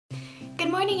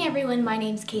morning everyone, my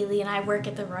name's Kaylee and I work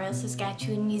at the Royal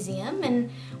Saskatchewan Museum,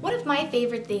 and one of my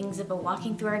favorite things about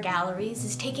walking through our galleries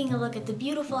is taking a look at the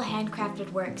beautiful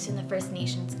handcrafted works in the First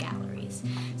Nations galleries,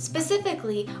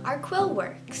 specifically our quill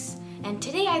works. And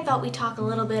today I thought we'd talk a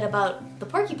little bit about the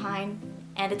porcupine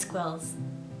and its quills.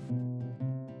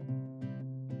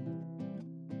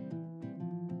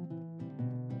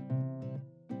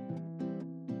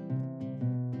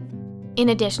 In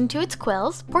addition to its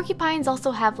quills, porcupines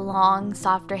also have long,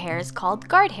 softer hairs called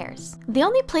guard hairs. The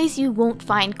only place you won't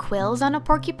find quills on a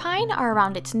porcupine are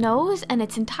around its nose and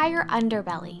its entire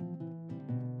underbelly.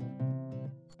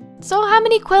 So how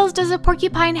many quills does a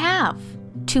porcupine have?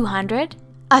 200?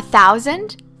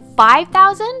 1,000?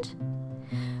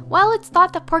 5,000? Well, it's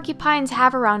thought that porcupines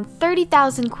have around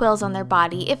 30,000 quills on their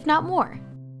body, if not more.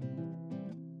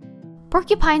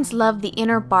 Porcupines love the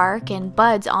inner bark and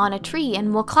buds on a tree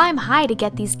and will climb high to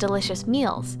get these delicious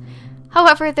meals.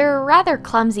 However, they're rather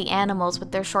clumsy animals with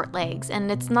their short legs,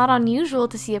 and it's not unusual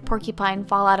to see a porcupine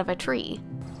fall out of a tree.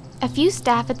 A few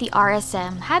staff at the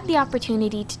RSM had the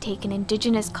opportunity to take an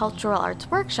Indigenous cultural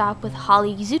arts workshop with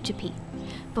Holly Zutupi.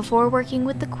 Before working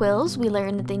with the quills, we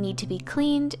learned that they need to be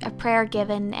cleaned, a prayer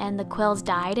given, and the quills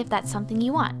dyed if that's something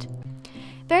you want.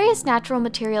 Various natural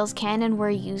materials can and were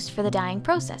used for the dyeing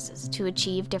processes to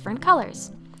achieve different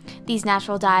colors. These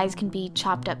natural dyes can be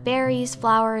chopped up berries,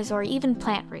 flowers, or even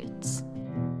plant roots.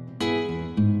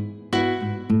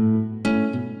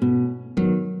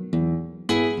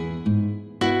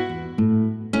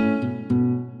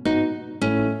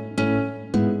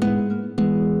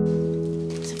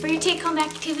 So for your take-home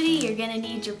activity, you're going to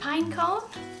need your pine cone,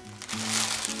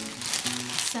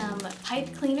 some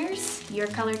pipe cleaners, your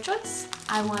color choice.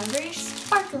 I want a very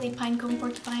sparkly pine cone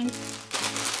porcupine.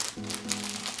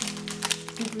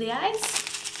 Googly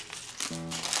eyes.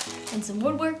 And some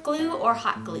woodwork glue or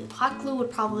hot glue. Hot glue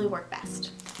would probably work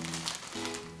best.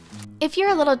 If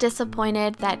you're a little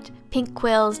disappointed that pink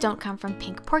quills don't come from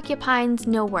pink porcupines,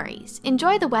 no worries.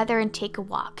 Enjoy the weather and take a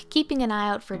walk, keeping an eye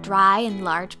out for dry and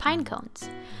large pine cones.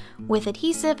 With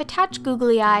adhesive, attach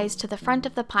googly eyes to the front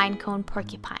of the pine cone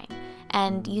porcupine,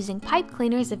 and using pipe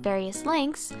cleaners of various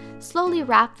lengths, slowly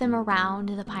wrap them around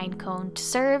the pine cone to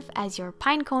serve as your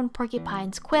pine cone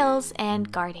porcupine's quills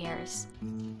and guard hairs.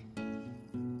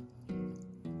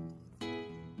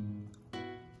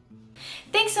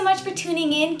 Thanks so much for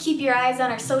tuning in. Keep your eyes on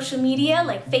our social media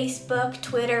like Facebook,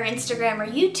 Twitter, Instagram, or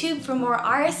YouTube for more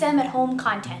RSM at Home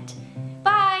content.